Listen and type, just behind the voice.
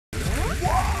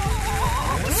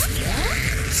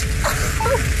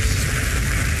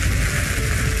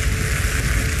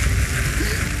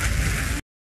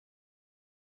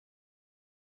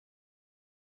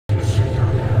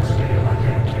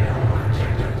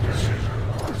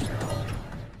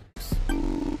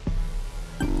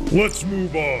Let's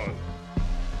move on.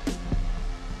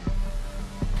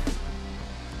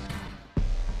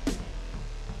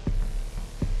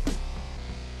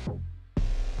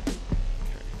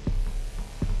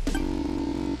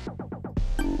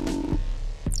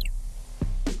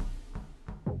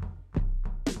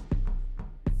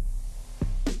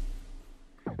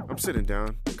 I'm sitting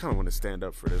down. I kind of want to stand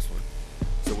up for this one.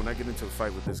 So when I get into a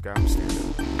fight with this guy, I'm stand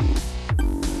up.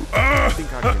 I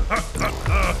think I can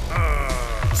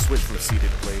switch from seated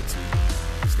play to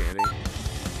standing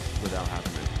without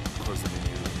having to close the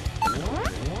menu.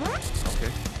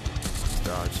 Okay.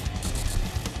 Dodge.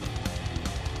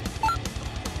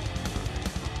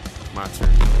 My turn.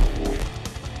 Wait.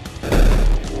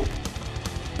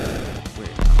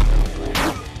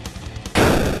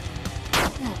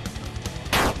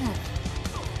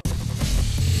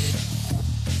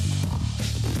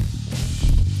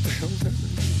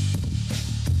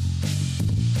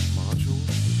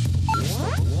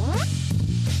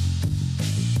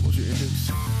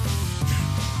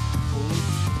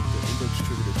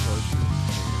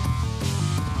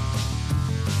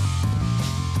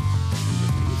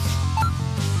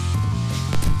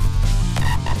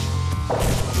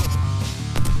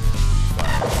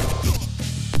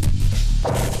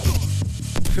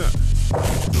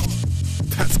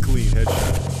 That's clean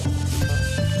headshot.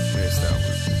 Missed that one.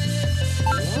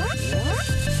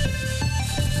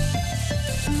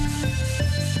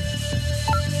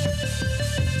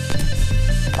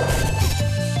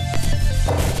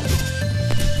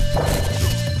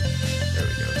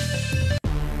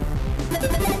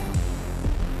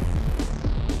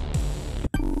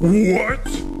 There we go. What?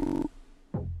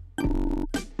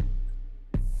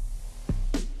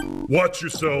 Watch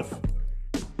yourself.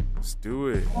 Let's do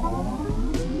it.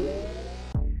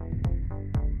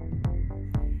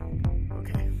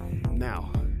 Okay,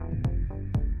 now.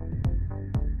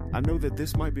 I know that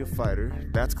this might be a fighter.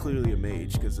 That's clearly a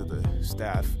mage because of the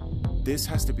staff. This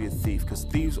has to be a thief because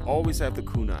thieves always have the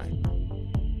kunai.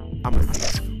 I'm a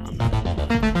thief. I'm not.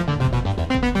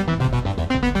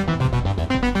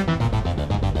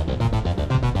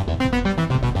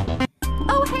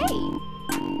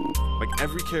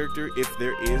 Every character, if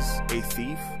there is a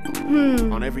thief,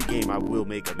 on every game I will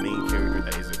make a main character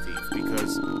that is a thief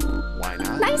because why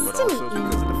not? Nice but to also meet you.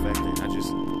 because of the fact that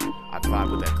I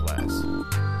vibe with that class.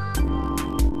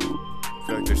 I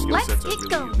feel like their skill sets are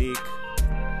really unique.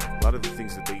 A lot of the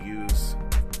things that they use,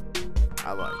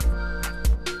 I like.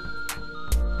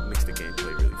 It makes the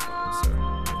gameplay really fun, so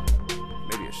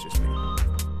maybe it's just me.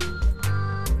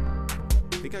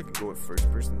 I think I could go with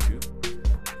first person too.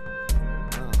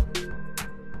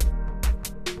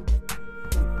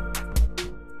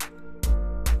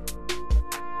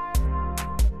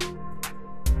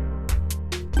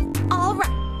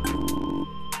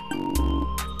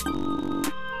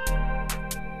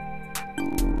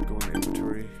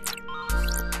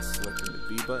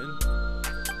 Button. Okay.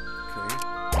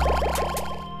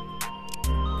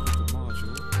 The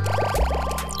module.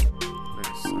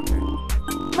 Nice. Okay.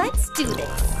 Let's do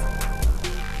this.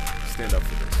 Stand up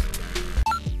for this.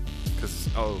 Because,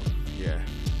 oh, yeah.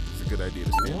 It's a good idea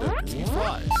to stand up because he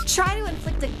flies. Try to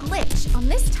inflict a glitch on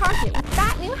this target with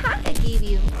that new hack I gave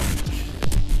you.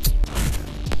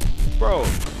 Bro.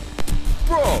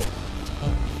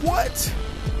 What?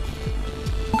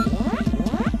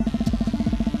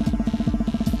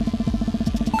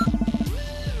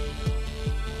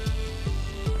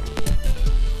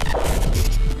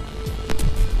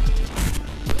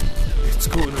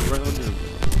 Going around him.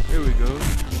 There we go.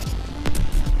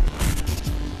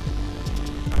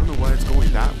 I don't know why it's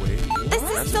going that way. This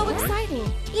is so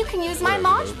exciting. You can use my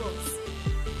modules.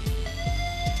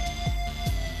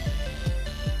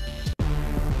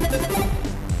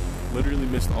 Literally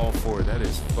missed all four. That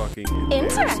is fucking embarrassing.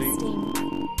 Interesting.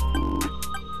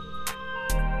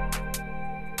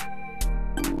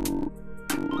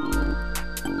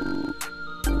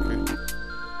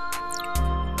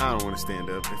 I don't want to stand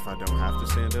up. If I don't have to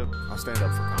stand up, I'll stand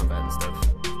up for combat and stuff.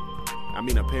 I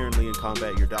mean, apparently in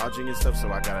combat you're dodging and stuff, so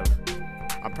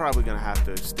I'm probably gonna have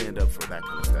to stand up for that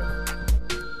kind of stuff.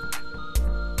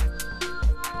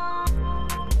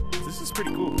 This is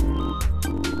pretty cool.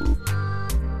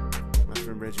 My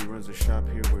friend Reggie runs a shop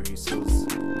here where he sells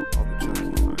all the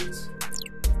junk he finds.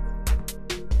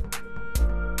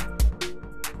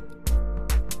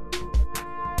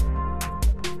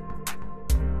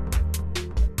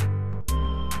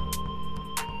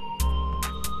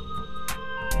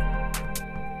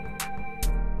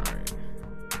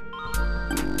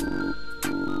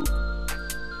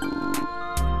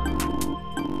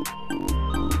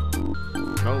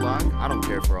 I don't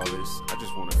care for all this. I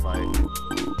just want to fight.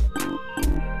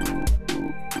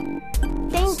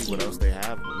 Thank See you. what else they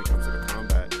have when it comes to the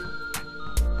combat.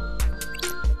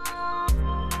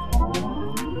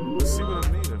 Let's see what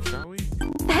I'm made of, shall we?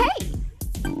 Hey!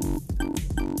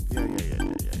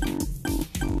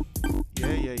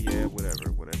 Yeah. Whatever.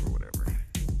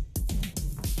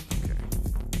 Okay.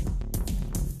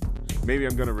 Maybe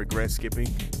I'm gonna regret skipping.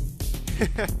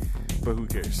 But who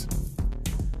cares?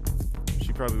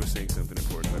 She probably was saying something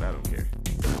important, but I don't care.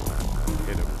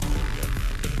 Hit him.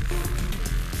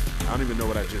 I don't even know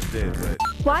what I just did, but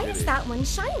Why is that one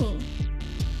shiny?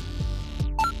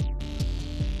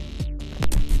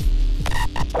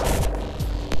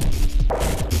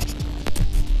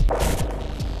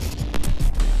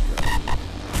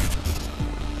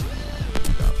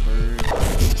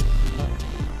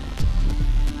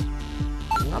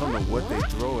 I don't know what they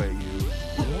throw at you.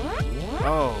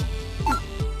 Oh.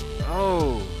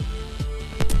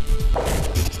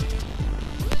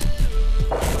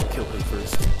 I'll kill him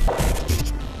first.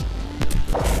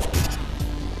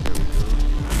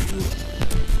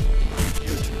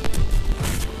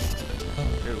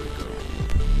 There we go.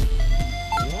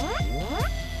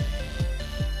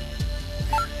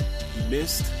 He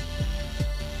missed.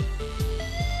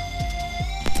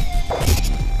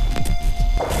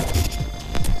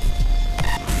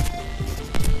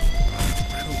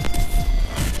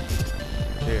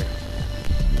 There.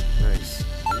 Nice.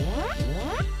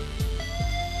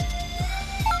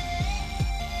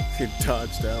 He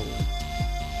dodged that one.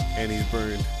 And he's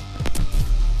burned.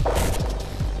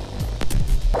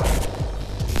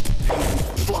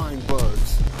 Flying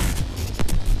bugs.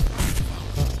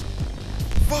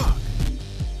 Fuck.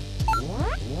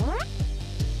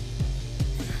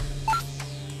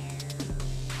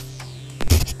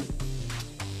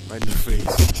 Right in the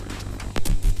face.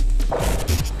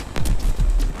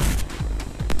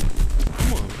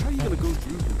 Come on, how are you gonna go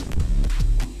through him?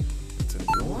 It's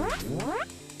annoying.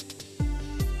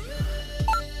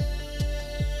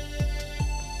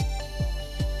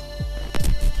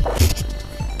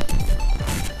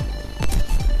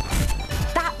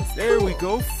 There we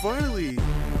go, finally!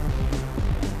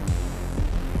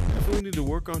 Definitely need to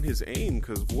work on his aim,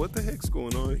 because what the heck's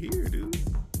going on here, dude?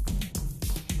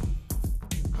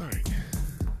 Alright.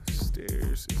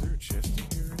 Stairs. Is there a chest in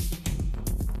here?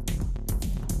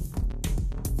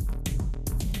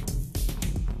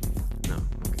 No.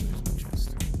 Okay, there's no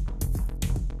chest.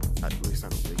 At least I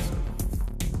don't think so.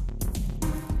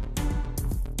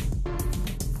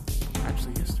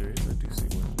 Actually, yes, there is. I do see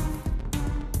one.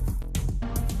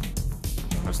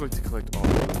 I just like to collect all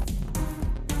of them.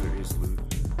 If there is loot.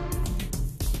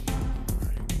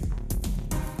 Alright.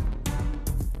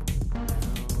 Now,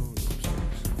 go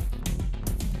upstairs.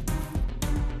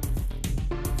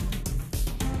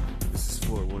 This is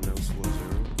floor 1, that was floor 0.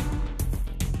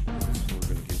 This is floor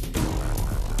gonna give me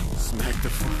smack the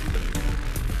fuck.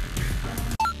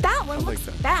 That one I like looks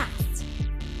that. fast.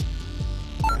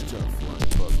 Good job, flying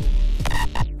buggle.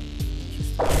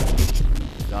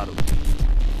 Got him.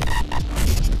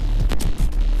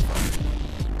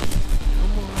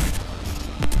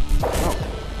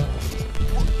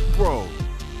 Bro,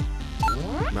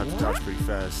 I'm about to dodge pretty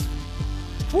fast.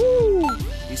 Woo!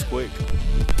 He's quick.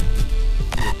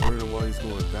 He's burning while he's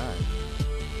going back.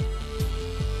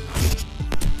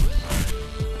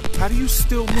 How do you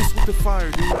still miss with the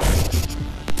fire, dude?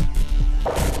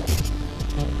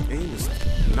 Aim is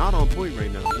not on point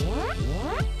right now.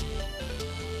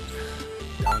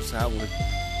 Dodge that one.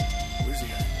 Where's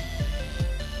he at?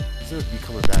 He's gonna be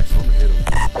coming back, so I'm gonna hit him.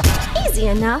 Easy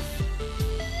enough.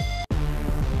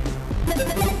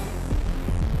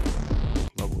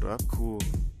 Leveled up, cool.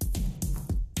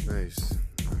 Nice.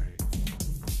 Alright.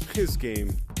 This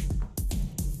game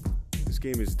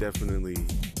is definitely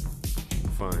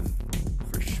fun,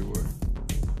 for sure.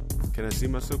 Can I see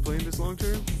myself playing this long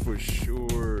term? For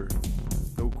sure.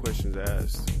 No questions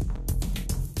asked.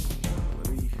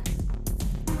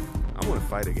 I want to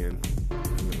fight again. I'm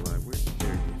gonna lie.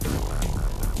 There he is.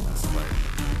 Let's fight.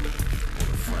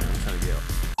 I'm trying to get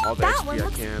all the That XP one I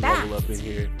looks can, fast. level up in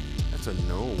here. That's a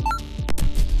gnome.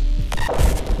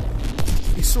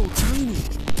 He's so tiny.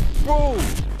 Bro!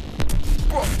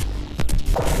 Bro!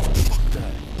 Fuck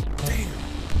that. Damn.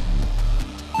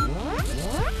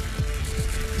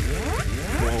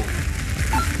 Whoa.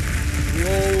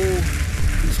 Whoa.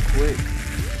 He's quick.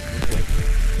 Okay.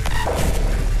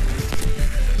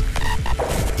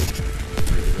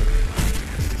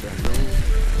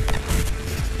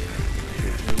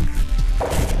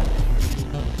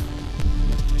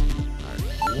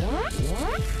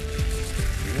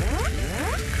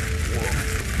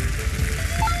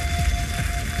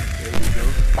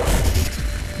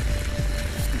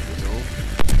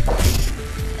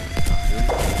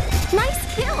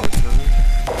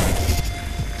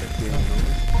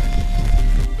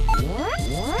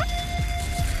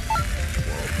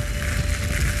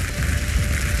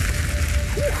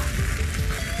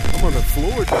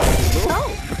 floor dodging, bro.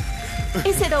 Oh,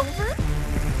 is it over?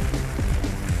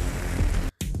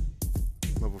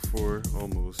 Level 4,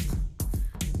 almost.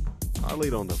 I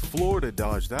laid on the floor to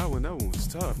dodge that one. That one was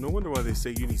tough. No wonder why they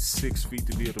say you need 6 feet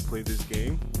to be able to play this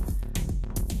game.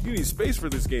 You need space for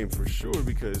this game for sure,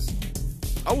 because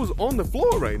I was on the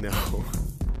floor right now.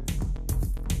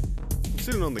 I'm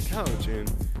sitting on the couch, and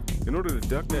in order to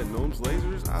duck that Gnomes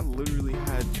lasers, I literally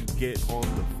had to get on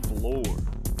the floor.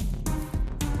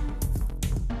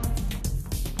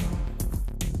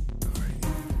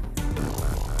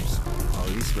 Oh,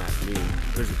 he smacked me.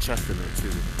 There's a chest in there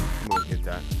too. I'm gonna get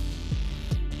that.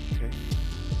 Okay.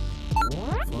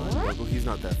 Flying buggle. He's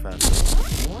not that fast.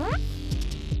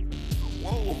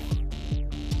 Whoa!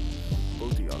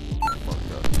 Both of y'all get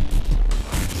fucked up.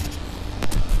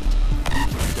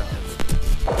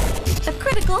 A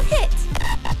critical hit.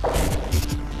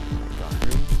 Got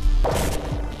him.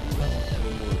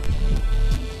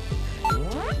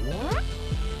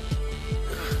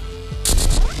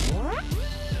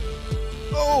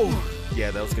 Oh!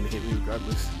 Yeah, that was gonna hit me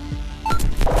regardless.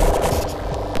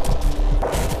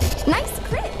 Nice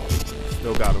crit.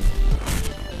 Still got him.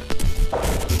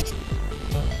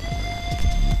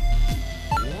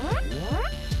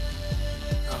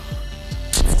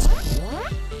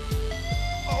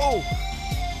 Oh!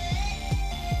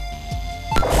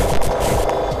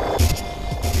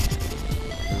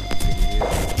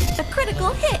 A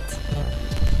critical hit.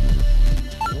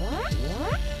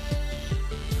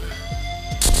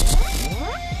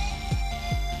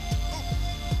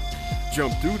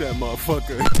 Jump through that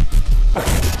motherfucker.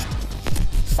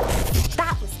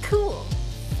 That was cool.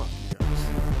 Fuck you guys.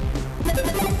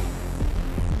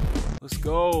 Let's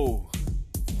go.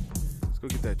 Let's go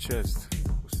get that chest.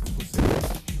 What's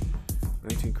this?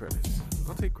 19 credits.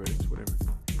 I'll take credits, whatever.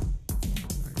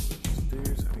 Alright,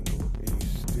 stairs. I didn't go up any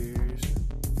stairs.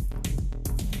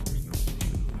 There's no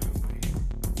way.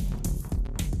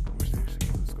 More stairs.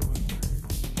 Let's go up.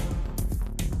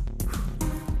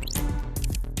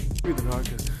 Breathing hard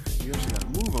because you actually gotta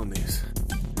move on these.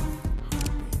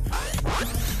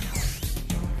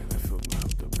 That filled my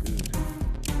health up good.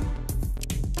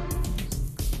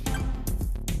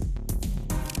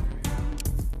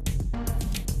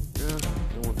 Yeah,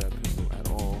 don't want that pistol at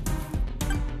all.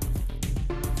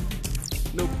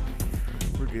 Nope.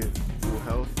 We're good. Full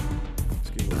health. Let's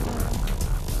get a little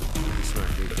smack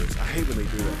because I hate when they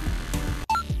do that.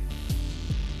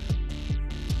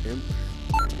 Imp.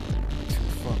 Two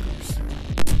fuckers.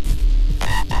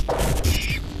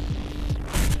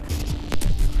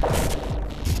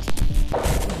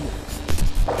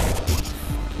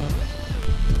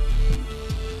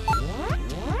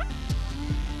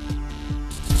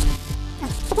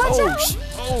 Watch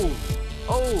Oh,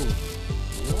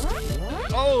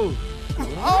 out.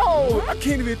 oh, I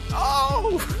can't even,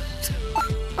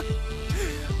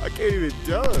 I can't even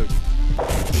dunk.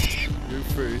 You're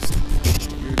first,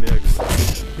 you're next,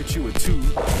 hit you with 2, you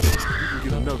can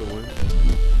get another one.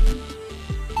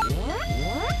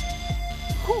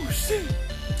 Oh, shit.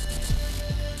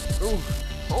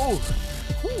 Oh,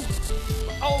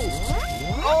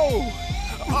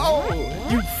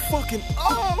 you fucking,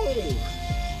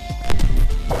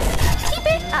 Keep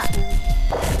it up.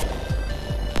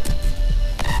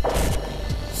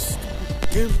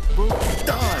 Him, bro,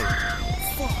 die.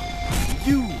 Fuck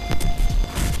you.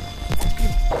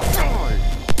 Fucking die.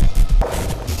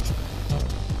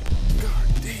 God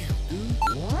damn, dude.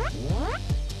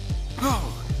 Oh.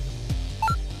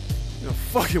 You know,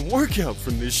 fucking workout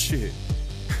from this shit.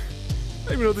 I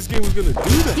didn't even know this game was gonna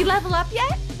do that. You level up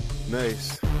yet?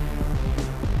 Nice.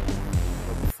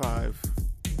 Level 5.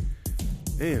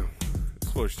 Damn.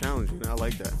 This floor's challenging. I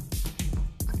like that.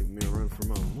 Give me a run for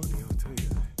my money, I'll tell you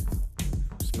that.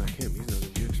 Smack him. He's not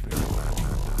gonna be experienced.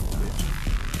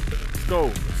 Let's go.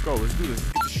 Let's go. Let's do this.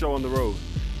 Get the show on the road.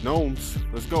 Gnomes.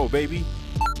 Let's go, baby.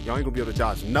 Y'all ain't gonna be able to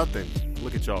dodge nothing.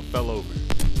 Look at y'all. Fell over.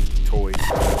 Toys.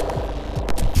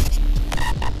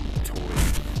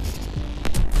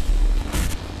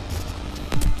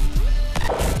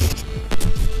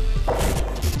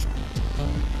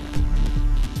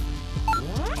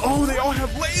 Oh, they all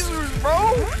have lasers, bro!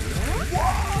 Whoa!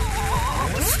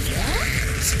 Oh, shit.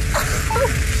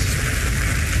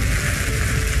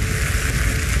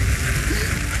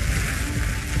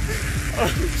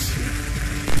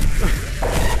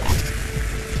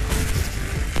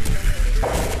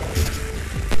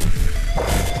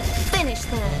 Finish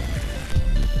them.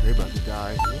 They about to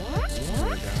die. They're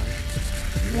gonna die.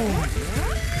 Whoa!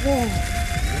 Whoa!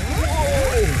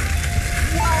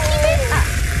 Whoa! Keep it up.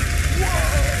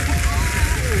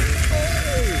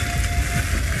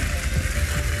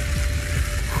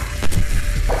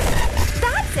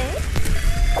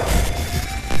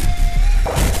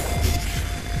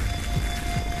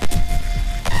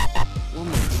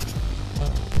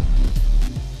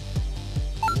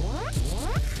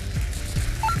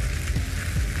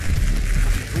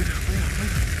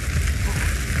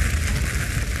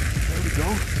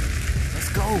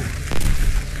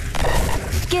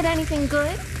 anything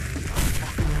good?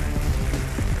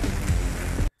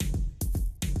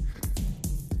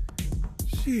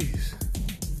 Jeez.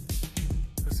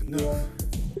 That's enough.